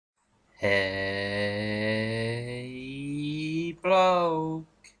Hey, bloke.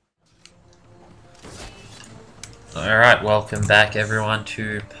 Alright, welcome back everyone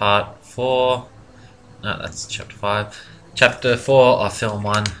to part 4. No, that's chapter 5. Chapter 4 of film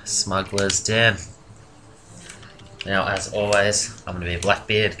 1, Smuggler's Den. Now, as always, I'm going to be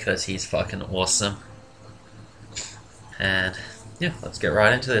Blackbeard because he's fucking awesome. And, yeah, let's get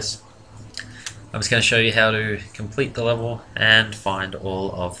right into this. I'm just going to show you how to complete the level and find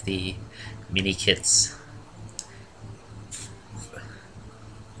all of the mini kits.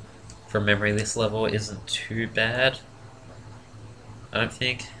 From memory, this level isn't too bad, I don't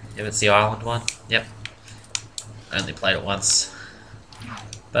think. If it's the island one, yep. I only played it once,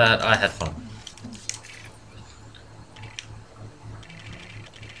 but I had fun.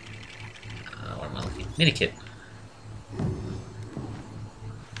 What am I looking? Mini kit.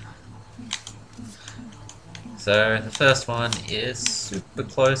 So the first one is super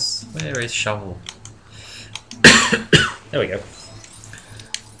close. Where is shovel? There we go.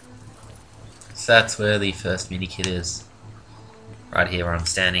 So that's where the first mini kit is. Right here where I'm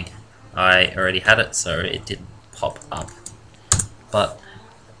standing. I already had it, so it didn't pop up. But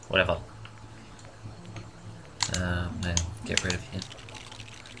whatever. I'll get rid of him.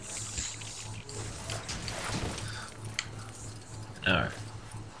 Alright.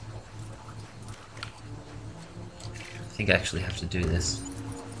 I think I actually have to do this.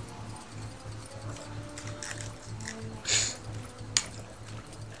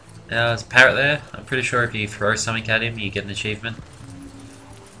 Now there's a parrot there. I'm pretty sure if you throw something at him, you get an achievement.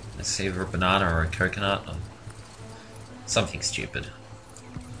 It's either a banana or a coconut or something stupid.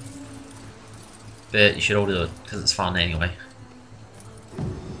 But you should all do it because it's fun anyway.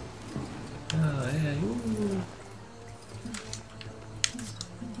 Oh yeah, ooh.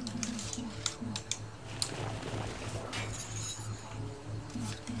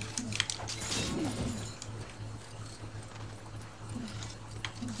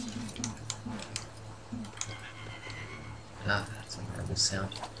 Ah, that's a horrible sound.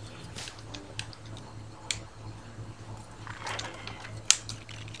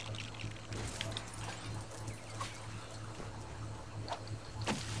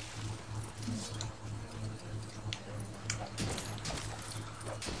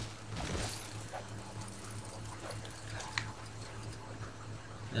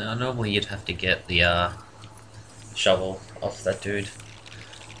 Now, normally you'd have to get the shovel off that dude,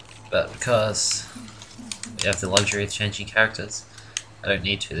 but because we have the luxury of changing characters, I don't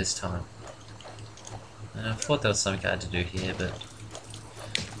need to this time. And I thought there was something I had to do here, but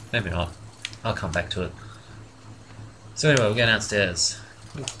maybe not. I'll come back to it. So anyway, we're going downstairs.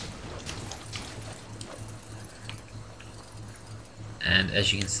 And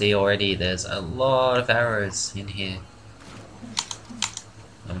as you can see already, there's a lot of arrows in here.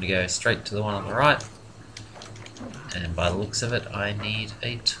 I'm going to go straight to the one on the right. And by the looks of it, I need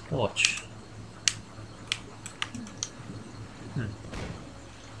a torch.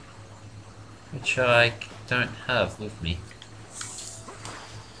 Which I don't have with me.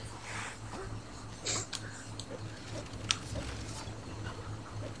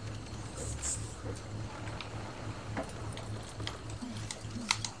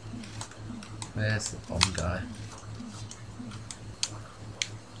 Where's the bomb guy?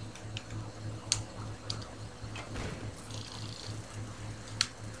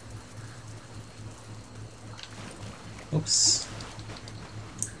 Oops.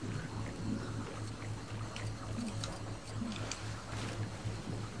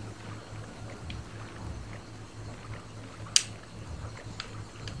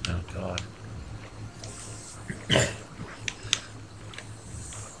 Oh god.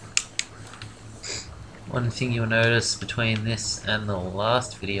 One thing you'll notice between this and the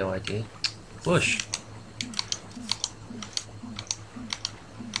last video I did, bush.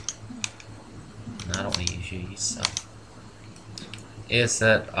 No, I don't want to use you, you suck. Is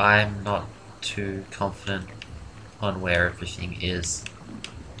that I'm not too confident on where everything is.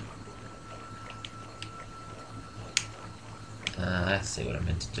 Let's see what I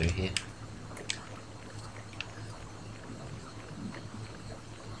meant to do here.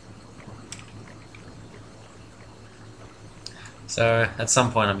 So at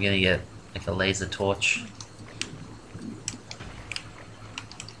some point I'm going to get like a laser torch.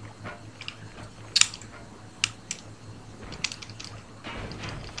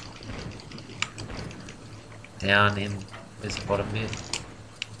 Down in this bottom bit.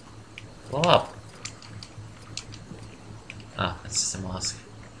 Blow up! Ah, that's just a mask.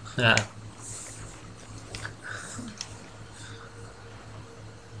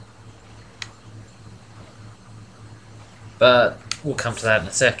 But we'll come to that in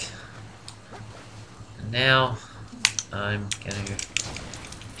a sec. now I'm going to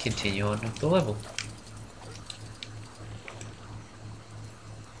continue on with the level.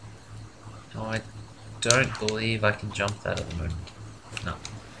 Oh, I don't believe I can jump that at the moment. No.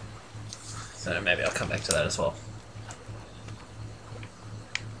 So maybe I'll come back to that as well.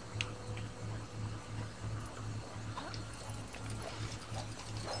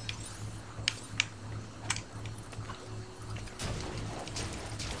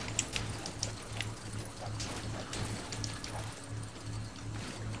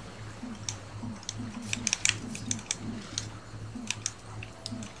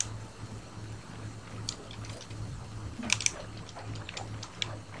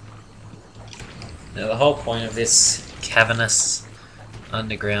 Now the whole point of this cavernous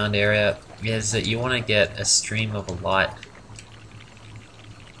underground area is that you want to get a stream of light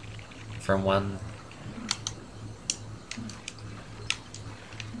from one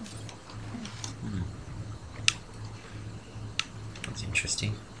That's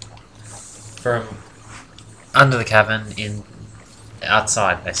interesting. From under the cavern in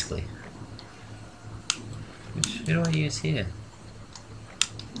outside basically. Who do I use here?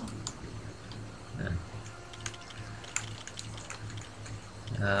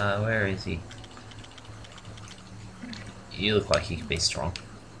 Where is he? You look like he could be strong.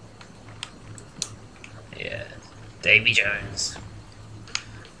 Yeah, Davy Jones.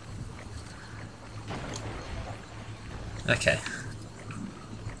 Okay.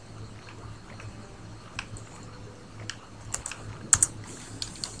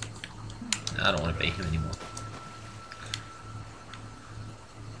 I don't want to beat him anymore.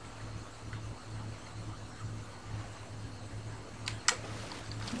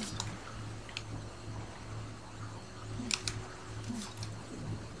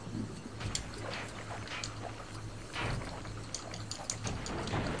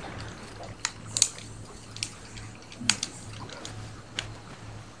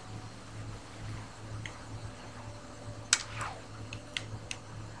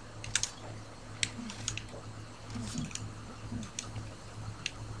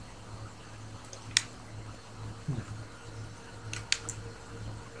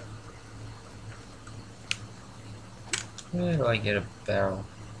 Where do I get a barrel?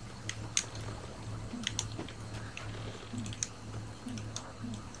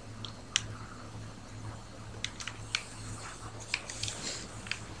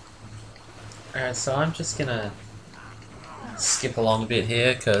 Alright, so I'm just gonna skip along a bit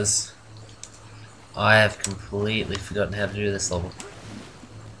here because I have completely forgotten how to do this level.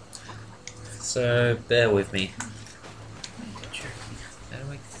 So bear with me.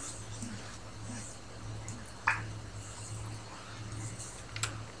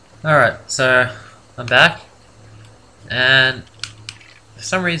 Alright, so I'm back, and for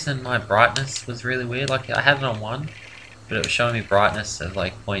some reason my brightness was really weird. Like, I had it on 1, but it was showing me brightness of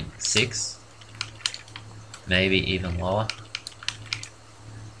like 0.6, maybe even lower.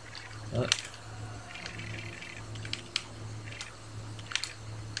 Oh.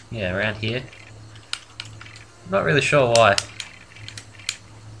 Yeah, around here. I'm not really sure why,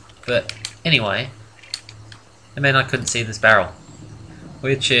 but anyway, it meant I couldn't see this barrel,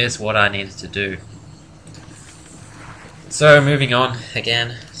 which is what I needed to do. So moving on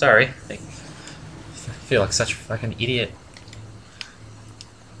again. Sorry, I feel like such a fucking idiot.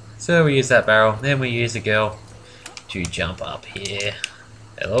 So we use that barrel, then we use the girl to jump up here.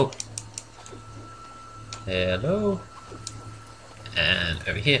 Hello. Hello. And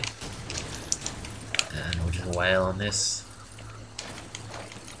over here. And we'll just wail on this.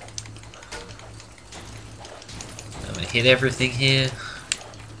 I'm gonna hit everything here.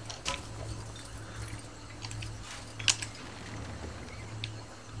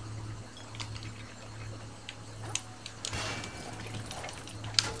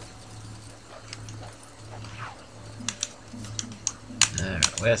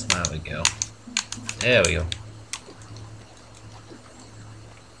 Alright, where's my other girl? There we go.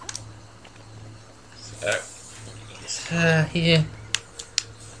 So, here.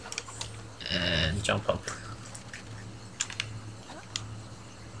 And jump up.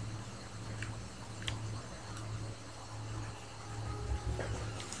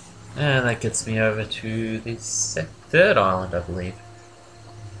 And that gets me over to the third island, I believe.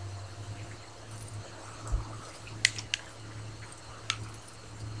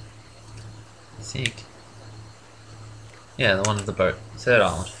 I think. Yeah, the one with the boat. Third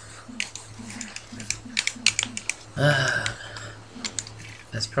island.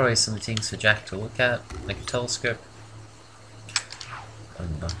 There's probably some things for Jack to look at, like a telescope.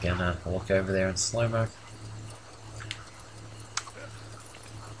 I'm not gonna walk over there in slow-mo.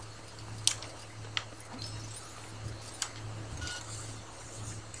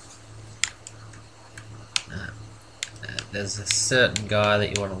 there's a certain guy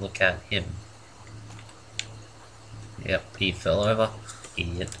that you want to look at, him. Yep, he fell over.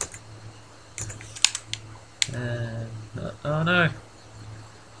 Idiot. Oh no.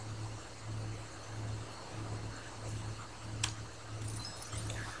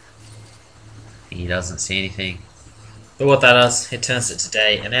 He doesn't see anything. But what that does, it turns it to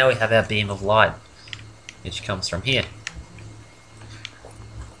day, and now we have our beam of light, which comes from here.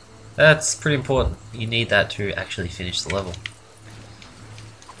 That's pretty important. You need that to actually finish the level.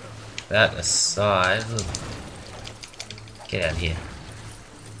 That aside... Get out of here.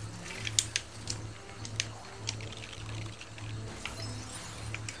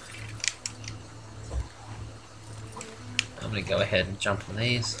 I'm gonna go ahead and jump on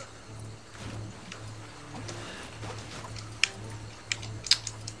these.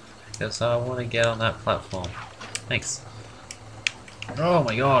 Because I want to get on that platform. Thanks. Oh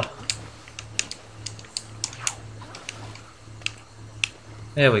my god.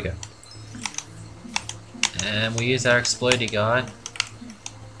 There we go. And we'll use our explodey guy.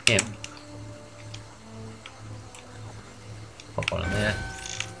 Him. Pop on in there.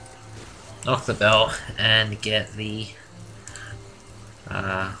 Knock the bell and get the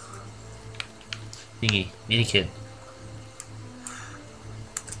thingy, mini kid.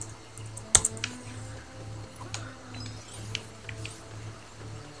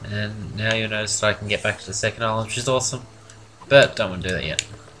 And now you'll notice that I can get back to the second island, which is awesome. But don't want to do that yet.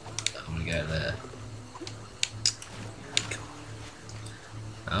 I'm gonna go there.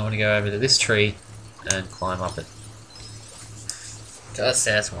 I want to go over to this tree and climb up it. Because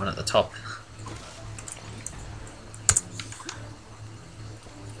there's one at the top.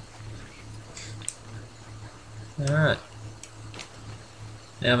 Alright.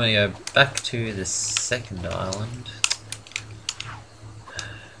 Now I'm going to go back to the second island.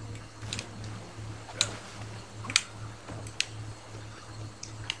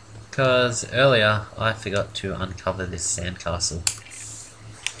 Because earlier I forgot to uncover this sandcastle.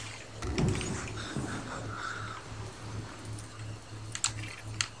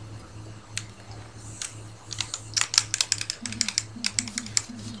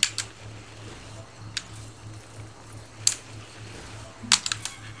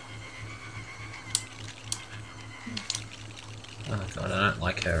 Oh god, I don't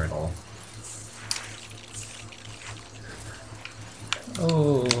like her at all.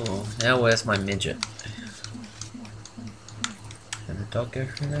 Oh, now where's my midget? Can the dog go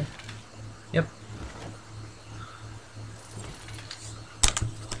through there? Yep.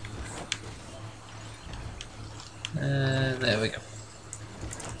 And there we go.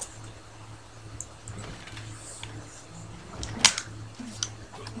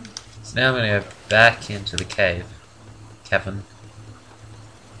 So now I'm going to go back into the cavern,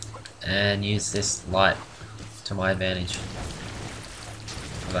 and use this light to my advantage.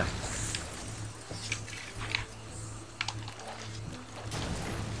 Back.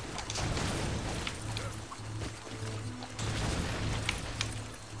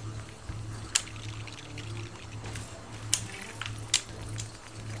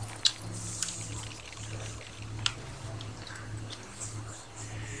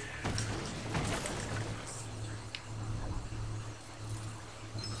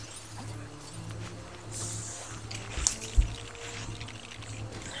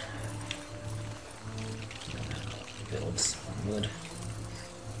 Build some wood.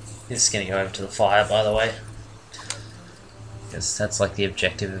 This is going to go over to the fire, by the way, because that's like the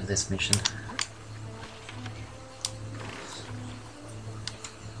objective of this mission.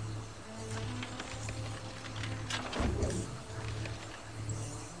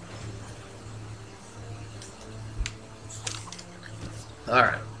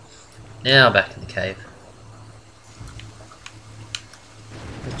 Alright, now back in the cave.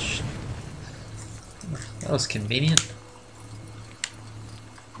 Which, that was convenient.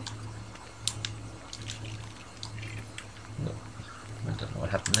 I don't know what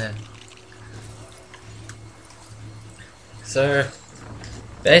happened there. So,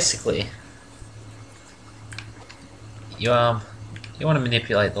 basically, you want to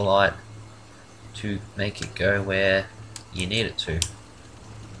manipulate the light to make it go where you need it to.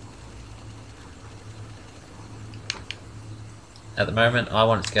 At the moment, I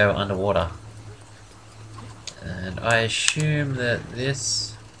want it to go underwater, and I assume that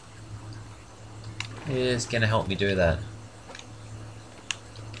this is going to help me do that.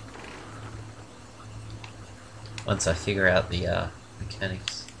 Once I figure out the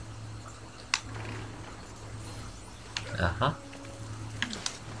mechanics.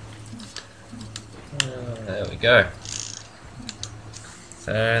 There we go.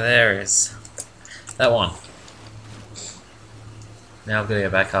 So there is that one. Now I've got to go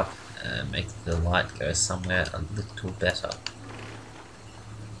back up and make the light go somewhere a little better.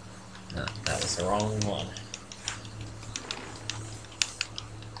 No, that was the wrong one.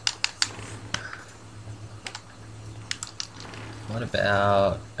 What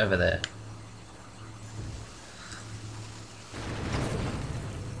about over there?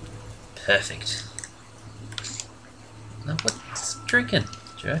 Perfect. Now what's drinking,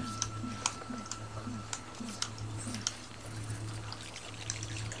 Joe?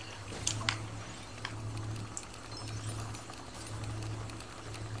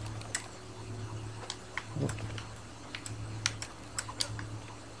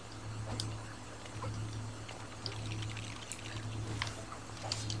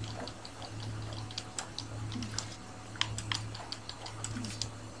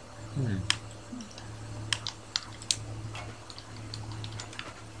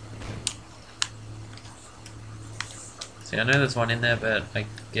 See, I know there's one in there, but I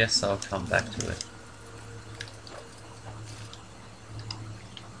guess I'll come back to it.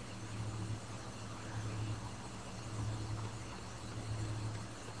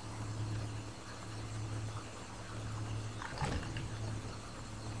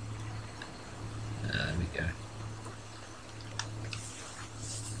 There we go.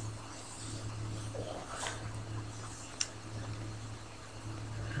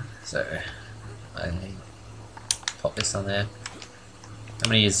 So, I pop this on there. I'm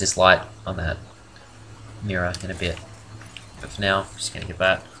going to use this light on that mirror in a bit, but for now I'm just going to get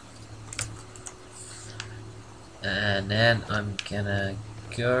that. And then I'm going to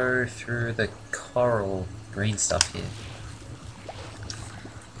go through the coral green stuff here,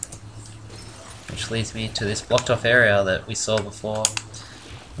 which leads me to this blocked off area that we saw before,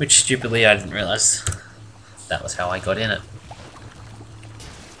 which stupidly I didn't realise that was how I got in it.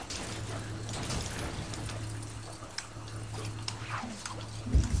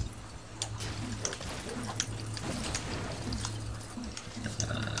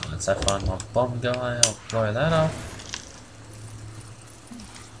 Once I find my bomb guy, I'll blow that up.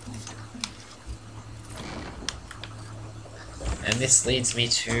 And this leads me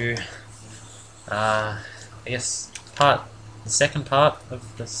to, I guess, the second part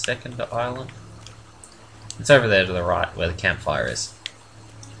of the second island. It's over there to the right, where the campfire is.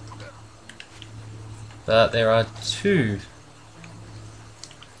 But there are two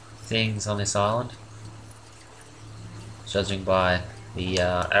things on this island, judging by the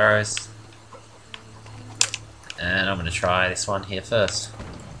arrows, and I'm going to try this one here first,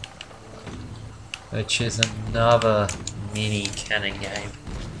 which is another mini cannon game.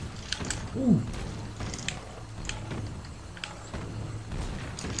 Ooh.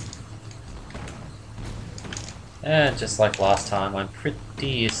 And just like last time, I'm pretty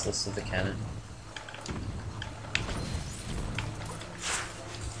useless with the cannon,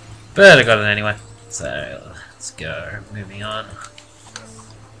 but I got it anyway, so let's go, moving on.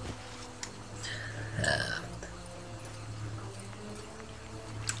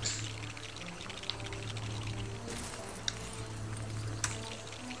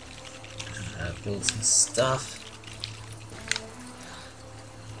 Build some stuff.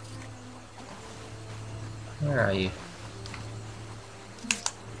 Where are you?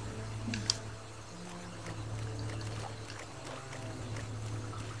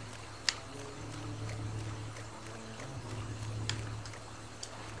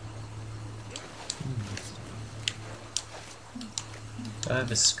 Do I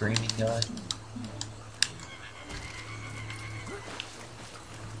have a screaming guy?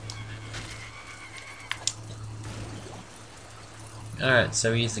 Alright,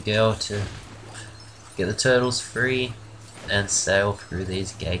 so we use the girl to get the turtles free and sail through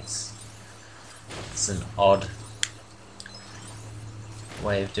these gates. It's an odd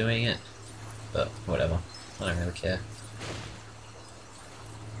way of doing it, but whatever, I don't really care.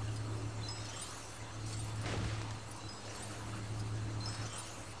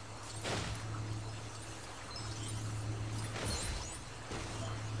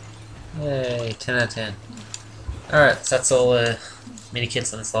 Yay, 10 out of 10. Alright, so that's all the mini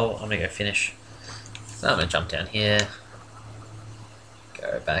kits on this level. I'm gonna go finish. So I'm gonna jump down here,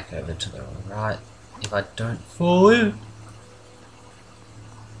 go back over to the right if I don't fall in,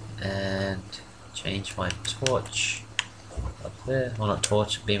 and change my torch up there. Well, not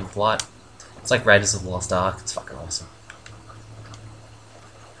torch, beam of light. It's like Raiders of the Lost Ark. It's fucking awesome.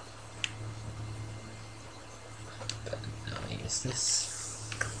 But I'll use this.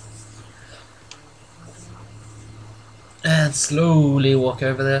 And slowly walk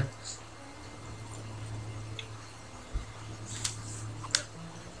over there.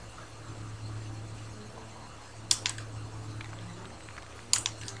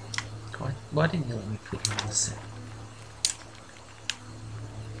 Why didn't you let me put you on the set?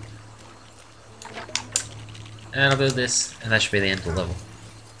 And I'll build this, and that should be the end of the level.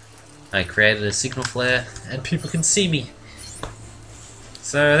 I created a signal flare, and people can see me.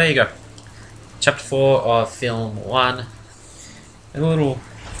 So there you go. Chapter 4 of Film 1. A little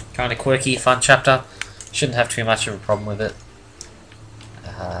kind of quirky, fun chapter. Shouldn't have too much of a problem with it.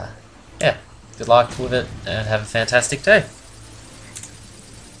 Yeah, good luck with it, and have a fantastic day.